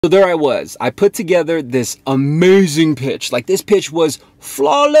So there I was. I put together this amazing pitch. Like, this pitch was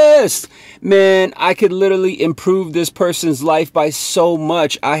flawless. Man, I could literally improve this person's life by so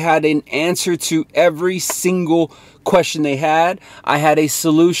much. I had an answer to every single question they had. I had a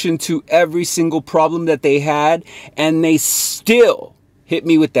solution to every single problem that they had, and they still hit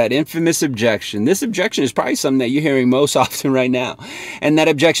me with that infamous objection. This objection is probably something that you're hearing most often right now. And that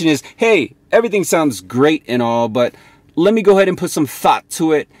objection is, hey, everything sounds great and all, but let me go ahead and put some thought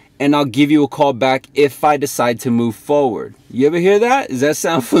to it, and I'll give you a call back if I decide to move forward. You ever hear that? Does that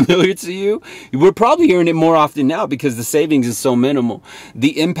sound familiar to you? We're probably hearing it more often now because the savings is so minimal.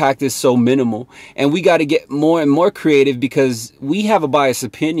 The impact is so minimal. And we got to get more and more creative because we have a biased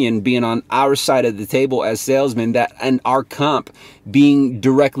opinion being on our side of the table as salesmen, that and our comp being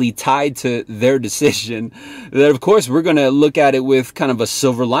directly tied to their decision, that of course we're going to look at it with kind of a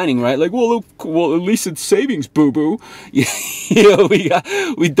silver lining, right? Like, well, at least it's savings, boo-boo. You know,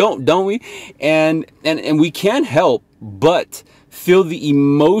 we don't we? And we can't help but feel the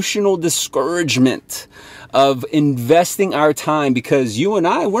emotional discouragement of investing our time, because you and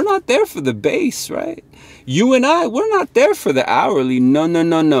I, we're not there for the base, right? You and I, we're not there for the hourly.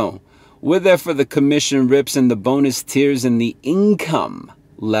 No. We're there for the commission rips and the bonus tiers and the income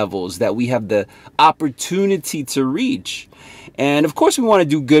levels that we have the opportunity to reach. And of course we want to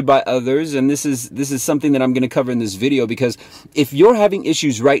do good by others, and this is something that I'm going to cover in this video, because if you're having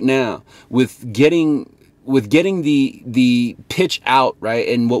issues right now with getting the pitch out, right,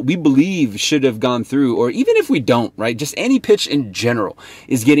 and what we believe should have gone through, or even if we don't, right, just any pitch in general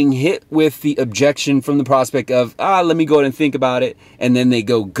is getting hit with the objection from the prospect of, let me go ahead and think about it, and then they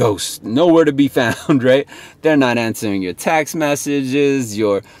go ghost, nowhere to be found, right? They're not answering your text messages,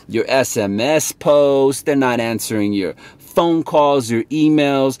 your SMS posts, they're not answering your phone calls, your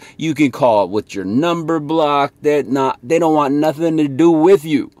emails. You can call with your number blocked. They don't want nothing to do with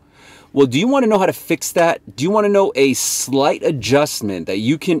you. Well, do you want to know how to fix that? Do you want to know a slight adjustment that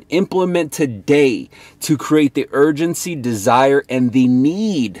you can implement today to create the urgency, desire, and the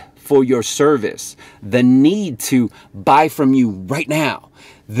need for your service? The need to buy from you right now.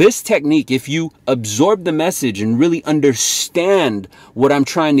 This technique, if you absorb the message and really understand what I'm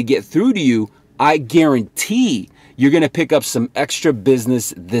trying to get through to you, I guarantee you're going to pick up some extra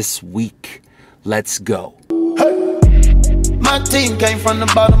business this week. Let's go. My team came from the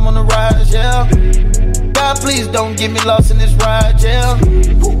bottom on the rise, yeah. God, please don't get me lost in this ride, yeah.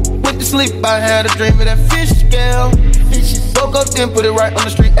 Went to sleep, I had a dream of that fish scale. Woke up, then put it right on the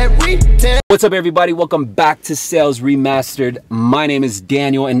street at retail. What's up, everybody? Welcome back to Sales Remastered. My name is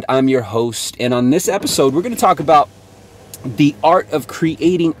Daniel, and I'm your host. And on this episode, we're going to talk about the art of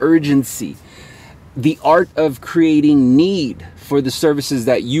creating urgency, the art of creating need for the services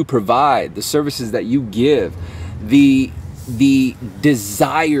that you provide, the services that you give, the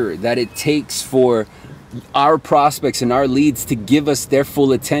desire that it takes for our prospects and our leads to give us their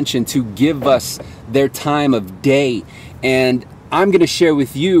full attention, to give us their time of day. And I'm going to share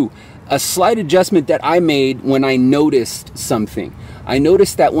with you a slight adjustment that I made when I noticed something. I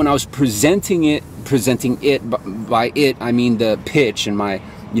noticed that when I was presenting it, by it, I mean the pitch and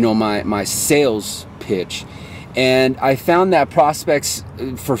my sales pitch. And I found that prospects,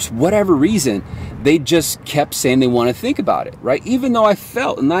 for whatever reason, they just kept saying they want to think about it, right? Even though I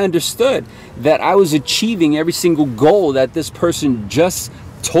felt and I understood that I was achieving every single goal that this person just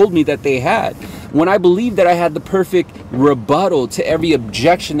told me that they had. When I believed that I had the perfect rebuttal to every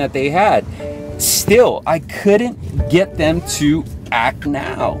objection that they had, still, I couldn't get them to act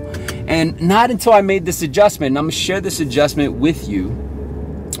now. And not until I made this adjustment, and I'm going to share this adjustment with you.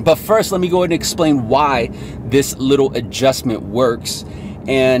 But first, let me go ahead and explain why this little adjustment works.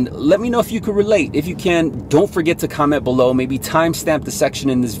 And let me know if you can relate. If you can, don't forget to comment below. Maybe timestamp the section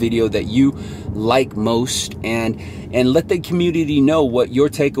in this video that you like most, and let the community know what your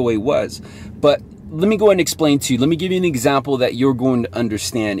takeaway was. But let me go ahead and explain to you. Let me give you an example that you're going to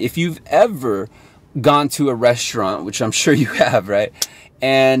understand. If you've ever gone to a restaurant, which I'm sure you have, right?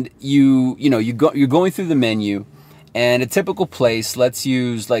 And you're going through the menu. And a typical place, let's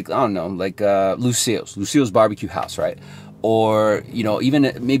use Lucille's Barbecue House, right? Or,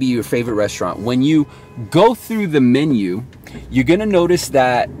 even maybe your favorite restaurant. When you go through the menu, you're going to notice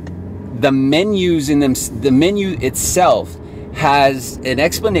that the menu itself has an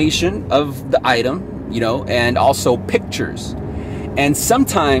explanation of the item, and also pictures. And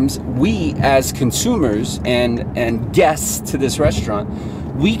sometimes we as consumers and guests to this restaurant,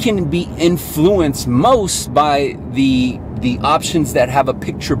 we can be influenced most by the options that have a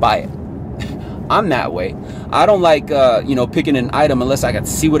picture by it. I'm that way. I don't like, picking an item unless I can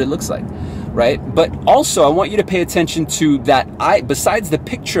see what it looks like. right? But also I want you to pay attention to that. Besides the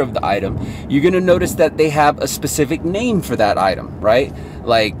picture of the item, you're going to notice that they have a specific name for that item, right?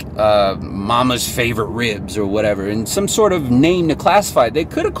 Like mama's favorite ribs or whatever, and some sort of name to classify it. They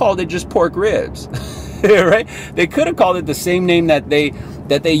could have called it just pork ribs. Right? They could have called it the same name that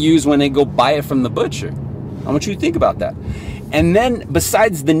they use when they go buy it from the butcher. I want you to think about that. And then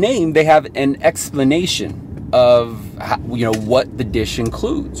besides the name, they have an explanation of how, what the dish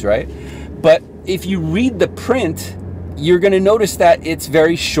includes, right? But if you read the print, you're going to notice that it's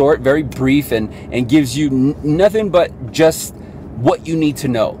very short, very brief, and gives you nothing but just what you need to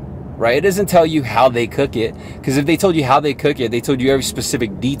know, right? It doesn't tell you how they cook it, because if they told you how they cook it, they told you every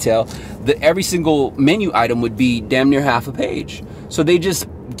specific detail, every single menu item would be damn near half a page. So they just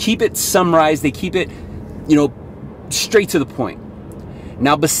keep it summarized. They keep it, straight to the point.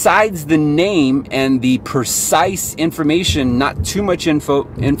 Now, besides the name and the precise information, not too much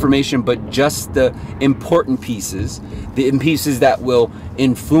information, but just the important pieces, the pieces that will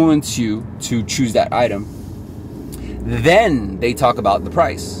influence you to choose that item, then they talk about the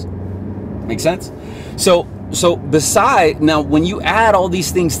price. Make sense? So now when you add all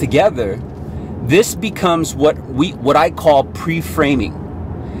these things together, this becomes what I call pre-framing.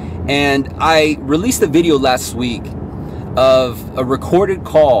 And I released a video last week of a recorded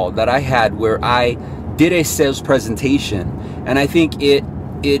call that I had where I did a sales presentation, and I think it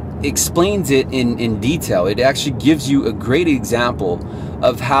explains it in detail. It actually gives you a great example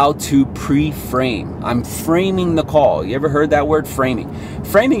of how to pre-frame. I'm framing the call. You ever heard that word, framing?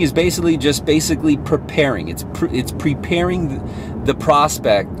 Framing is basically preparing. It's preparing the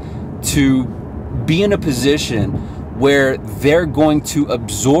prospect to be in a position where they're going to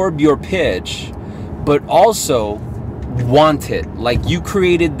absorb your pitch, but also want it. Like you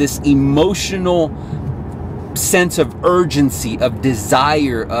created this emotional sense of urgency, of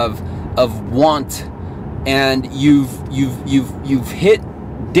desire, of want, and you've hit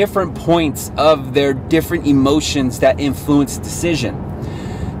different points of their different emotions that influence decision.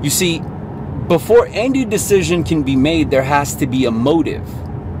 You see, before any decision can be made, there has to be a motive,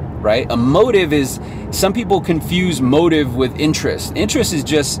 right? A motive is, some people confuse motive with interest. Interest is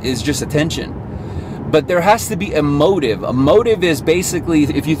just attention. But there has to be a motive. A motive is basically,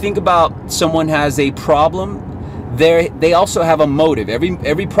 if you think about someone has a problem, they also have a motive.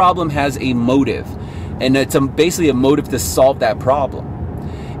 Every problem has a motive, and it's basically a motive to solve that problem.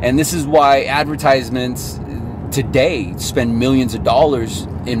 And this is why advertisements today spend millions of dollars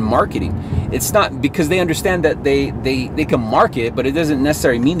in marketing. It's not because they understand that they can market, but it doesn't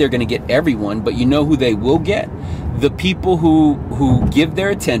necessarily mean they're going to get everyone. But you know who they will get? The people who give their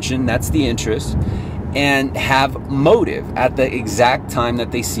attention, that's the interest, and have motive at the exact time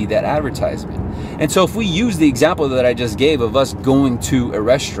that they see that advertisement. And so if we use the example that I just gave of us going to a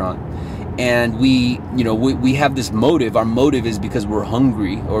restaurant, and we have this motive, our motive is because we're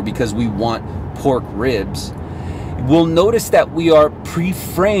hungry or because we want pork ribs, we'll notice that we are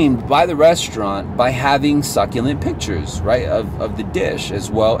pre-framed by the restaurant by having succulent pictures, right, of the dish, as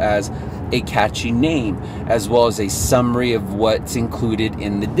well as a catchy name, as well as a summary of what's included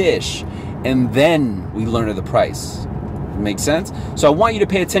in the dish. And then we learn of the price. Makes sense? So I want you to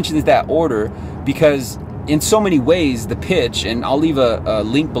pay attention to that order, because in so many ways the pitch, and I'll leave a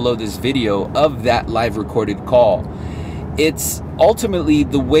link below this video of that live recorded call, it's ultimately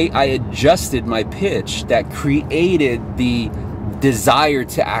the way I adjusted my pitch that created the desire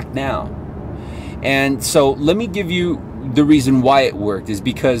to act now. And so let me give you the reason why it worked, is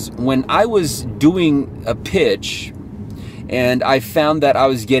because when I was doing a pitch and I found that I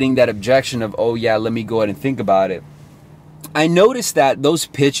was getting that objection of, oh yeah, let me go ahead and think about it, I noticed that those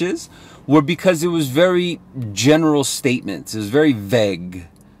pitches were because it was very general statements. It was very vague,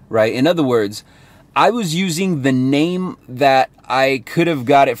 right? In other words, I was using the name that I could have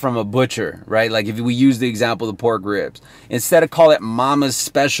got it from a butcher, right? Like if we use the example of the pork ribs, instead of call it Mama's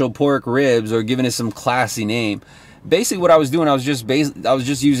Special Pork Ribs or giving it some classy name, basically what I was doing, I was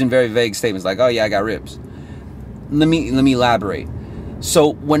just using very vague statements like, oh yeah, I got ribs. Let me elaborate.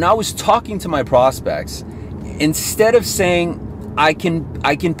 So when I was talking to my prospects, instead of saying I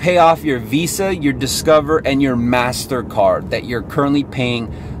can pay off your Visa, your Discover, and your MasterCard that you're currently paying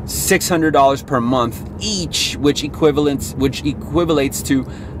 $600 per month each, which equivalates to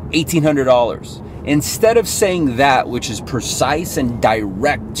 $1,800. Instead of saying that, which is precise and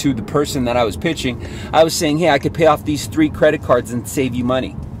direct to the person that I was pitching, I was saying, hey, I could pay off these 3 credit cards and save you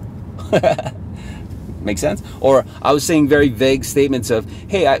money. Make sense? Or I was saying very vague statements of,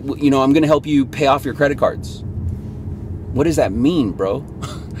 hey, I'm going to help you pay off your credit cards. What does that mean, bro?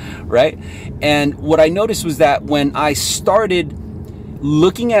 Right? And what I noticed was that when I started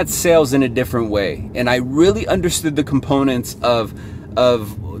looking at sales in a different way, and I really understood the components of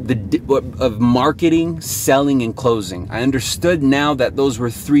marketing, selling, and closing. I understood now that those were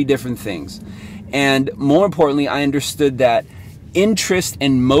three different things. And more importantly, I understood that interest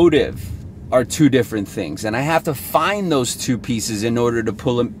and motive are two different things. And I have to find those two pieces in order to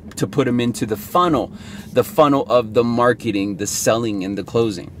put them into the funnel of the marketing, the selling, and the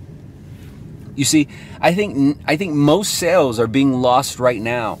closing. You see, I think most sales are being lost right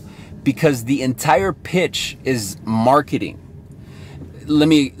now because the entire pitch is marketing. Let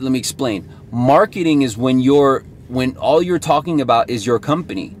me explain. Marketing is when all you're talking about is your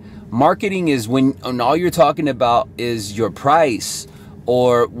company. Marketing is when all you're talking about is your price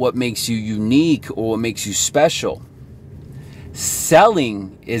or what makes you unique or what makes you special.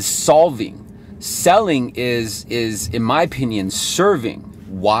 Selling is solving. Selling is in my opinion serving.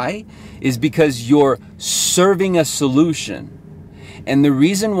 Why? Is because you're serving a solution. And the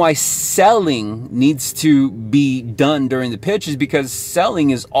reason why selling needs to be done during the pitch is because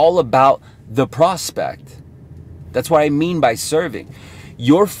selling is all about the prospect. That's what I mean by serving.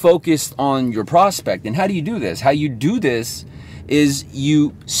 You're focused on your prospect. And how do you do this? How you do this is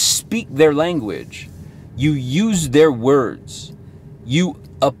you speak their language. You use their words. You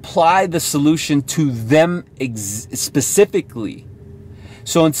apply the solution to them specifically.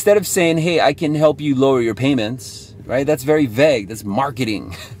 So instead of saying, hey, I can help you lower your payments, right? That's very vague. That's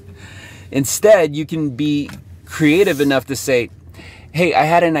marketing. Instead, you can be creative enough to say, hey, I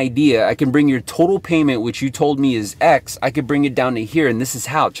had an idea. I can bring your total payment, which you told me is X. I could bring it down to here, and this is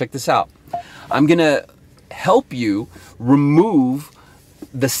how. Check this out. I'm going to help you remove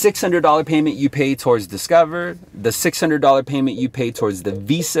the $600 payment you pay towards Discover, the $600 payment you pay towards the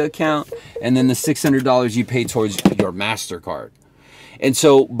Visa account, and then the $600 you pay towards your MasterCard. And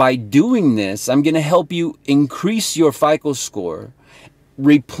so by doing this, I'm going to help you increase your FICO score,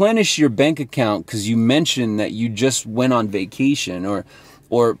 replenish your bank account because you mentioned that you just went on vacation,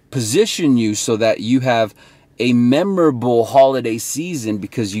 or position you so that you have a memorable holiday season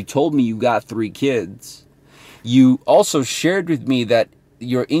because you told me you got 3 kids. You also shared with me that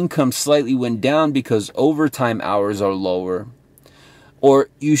your income slightly went down because overtime hours are lower. Or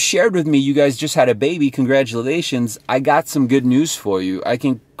you shared with me you guys just had a baby. Congratulations. I got some good news for you. I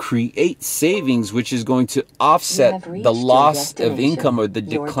can create savings, which is going to offset the loss of income or the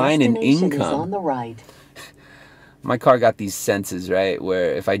decline in income. On the right. My car got these senses, right?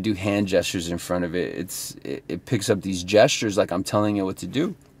 Where if I do hand gestures in front of it, it picks up these gestures like I'm telling it what to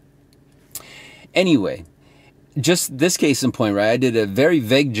do. Anyway, just this case in point, right? I did a very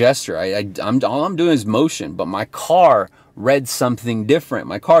vague gesture. All I'm doing is motion, but my car read something different.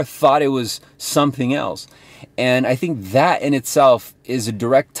 My car thought it was something else. And I think that in itself is a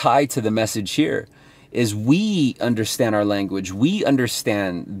direct tie to the message here, is we understand our language. We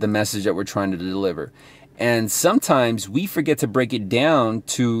understand the message that we're trying to deliver. And sometimes we forget to break it down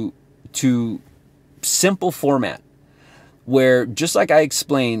to simple format, where just like I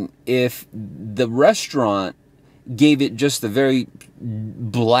explained, if the restaurant gave it just a very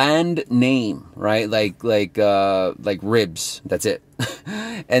bland name, right? Like ribs, that's it.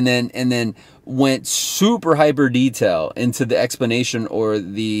 and then went super hyper detail into the explanation or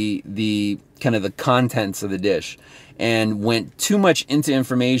the kind of the contents of the dish, and went too much into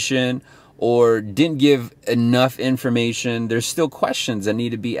information or didn't give enough information, there's still questions that need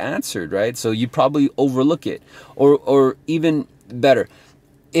to be answered, right? So you probably overlook it. Or even better,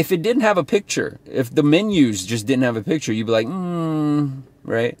 if it didn't have a picture, if the menus just didn't have a picture, you'd be like,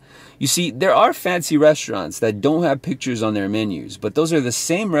 right? You see, there are fancy restaurants that don't have pictures on their menus, but those are the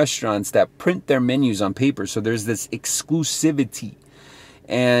same restaurants that print their menus on paper. So there's this exclusivity.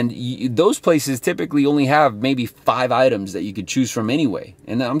 And those places typically only have maybe 5 items that you could choose from anyway.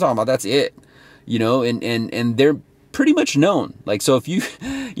 And I'm talking about that's it, you know, and they're pretty much known. Like, so if you,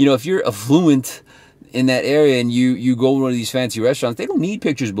 if you're affluent in that area and you go to one of these fancy restaurants, they don't need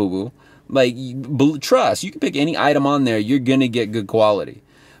pictures, boo-boo. Like, trust, you can pick any item on there, you're going to get good quality.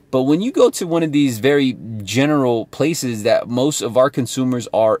 But when you go to one of these very general places that most of our consumers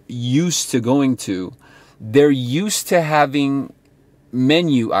are used to going to, they're used to having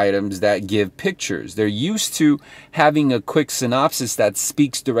menu items that give pictures. They're used to having a quick synopsis that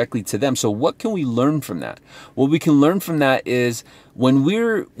speaks directly to them. So what can we learn from that? What we can learn from that is when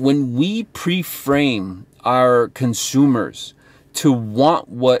we pre-frame our consumers to want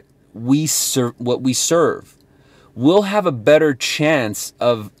what we serve, we'll have a better chance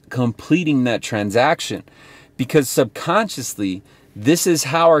of completing that transaction, because subconsciously this is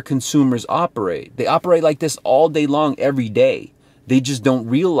how our consumers operate. They operate like this all day long, every day. They just don't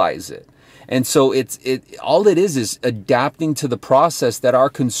realize it. And so all it is adapting to the process that our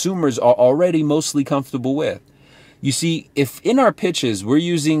consumers are already mostly comfortable with. You see, if in our pitches we're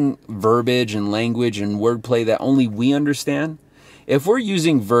using verbiage and language and wordplay that only we understand, if we're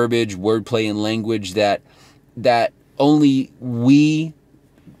using verbiage, wordplay, and language that only we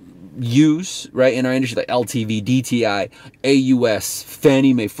use, right, in our industry, like LTV, DTI, AUS,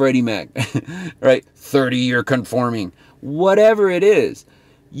 Fannie Mae, Freddie Mac, right, 30-year conforming, whatever it is,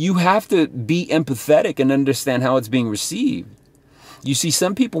 you have to be empathetic and understand how it's being received. You see,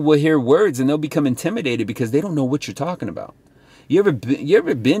 some people will hear words and they'll become intimidated because they don't know what you're talking about. You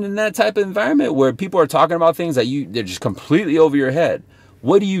ever been in that type of environment where people are talking about things that they're just completely over your head?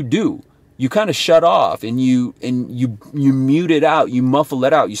 What do? You kind of shut off and you mute it out, you muffle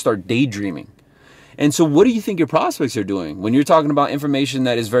it out, you start daydreaming. And so what do you think your prospects are doing when you're talking about information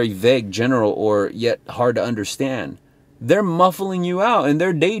that is very vague, general, or yet hard to understand? They're muffling you out and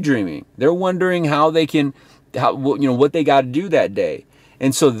they're daydreaming. They're wondering how they can, what they got to do that day.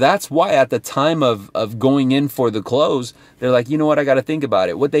 And so that's why at the time of going in for the close, they're like, you know what, I got to think about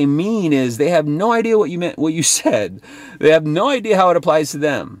it. What they mean is they have no idea what you meant, what you said. They have no idea how it applies to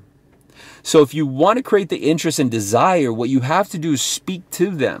them. So if you want to create the interest and desire, what you have to do is speak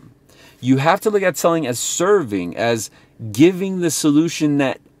to them. You have to look at selling as serving, as giving the solution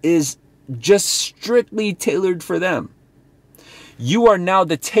that is just strictly tailored for them. You are now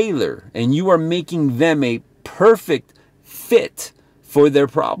the tailor and you are making them a perfect fit for their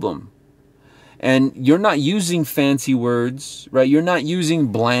problem. And you're not using fancy words, right? You're not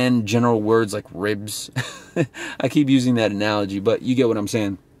using bland general words like ribs. I keep using that analogy, but you get what I'm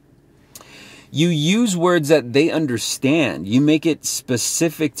saying. You use words that they understand. You make it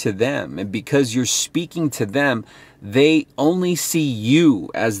specific to them. And because you're speaking to them, they only see you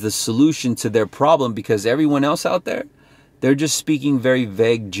as the solution to their problem, because everyone else out there, they're just speaking very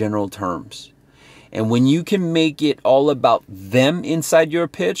vague general terms. And when you can make it all about them inside your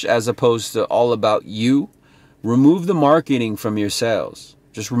pitch as opposed to all about you, remove the marketing from your sales.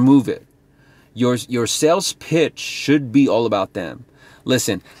 Just remove it. Your sales pitch should be all about them.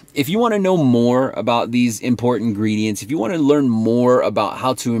 Listen, if you want to know more about these important ingredients, if you want to learn more about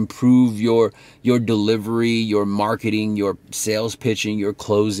how to improve your delivery, your marketing, your sales pitching, your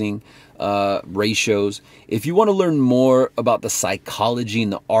closing ratios, if you want to learn more about the psychology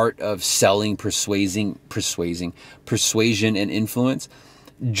and the art of selling, persuasion and influence,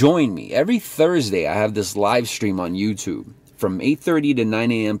 join me. Every Thursday, I have this live stream on YouTube from 8:30 to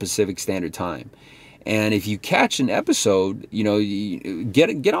 9 a.m. Pacific Standard Time. And if you catch an episode,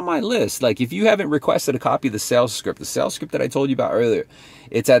 get on my list. Like if you haven't requested a copy of the sales script that I told you about earlier,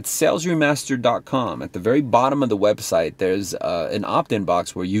 it's at SalesRemastered.com. At the very bottom of the website, there's an opt-in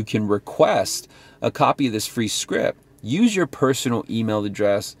box where you can request a copy of this free script. Use your personal email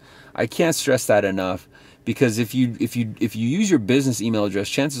address. I can't stress that enough, because if you use your business email address,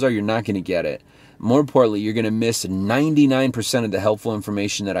 chances are you're not going to get it. More importantly, you're going to miss 99% of the helpful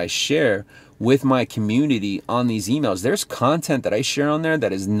information that I share with my community on these emails. There's content that I share on there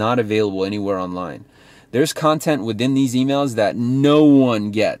that is not available anywhere online. There's content within these emails that no one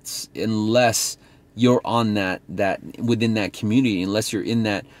gets unless you're on that within that community, unless you're in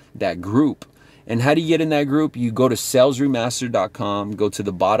that group. And how do you get in that group? You go to SalesRemastered.com, go to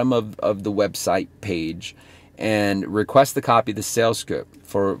the bottom of the website page, and request the copy of the sales script.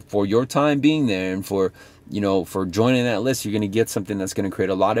 For your time being there and for joining that list, you're going to get something that's going to create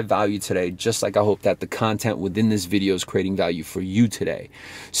a lot of value today, just like I hope that the content within this video is creating value for you today.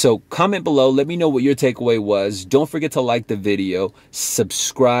 So comment below, let me know what your takeaway was. Don't forget to like the video,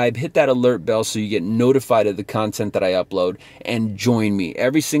 subscribe, hit that alert bell so you get notified of the content that I upload, and join me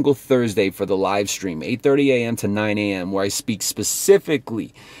every single Thursday for the live stream, 8:30 a.m. to 9 a.m., where I speak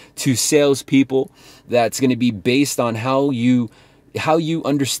specifically to salespeople. That's going to be based on how you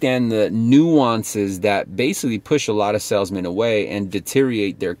understand the nuances that basically push a lot of salesmen away and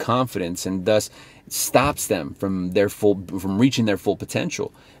deteriorate their confidence, and thus stops them from reaching their full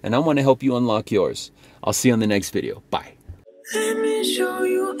potential. And I want to help you unlock yours. I'll see you on the next video. Bye. Let me show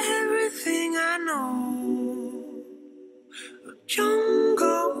you everything I know.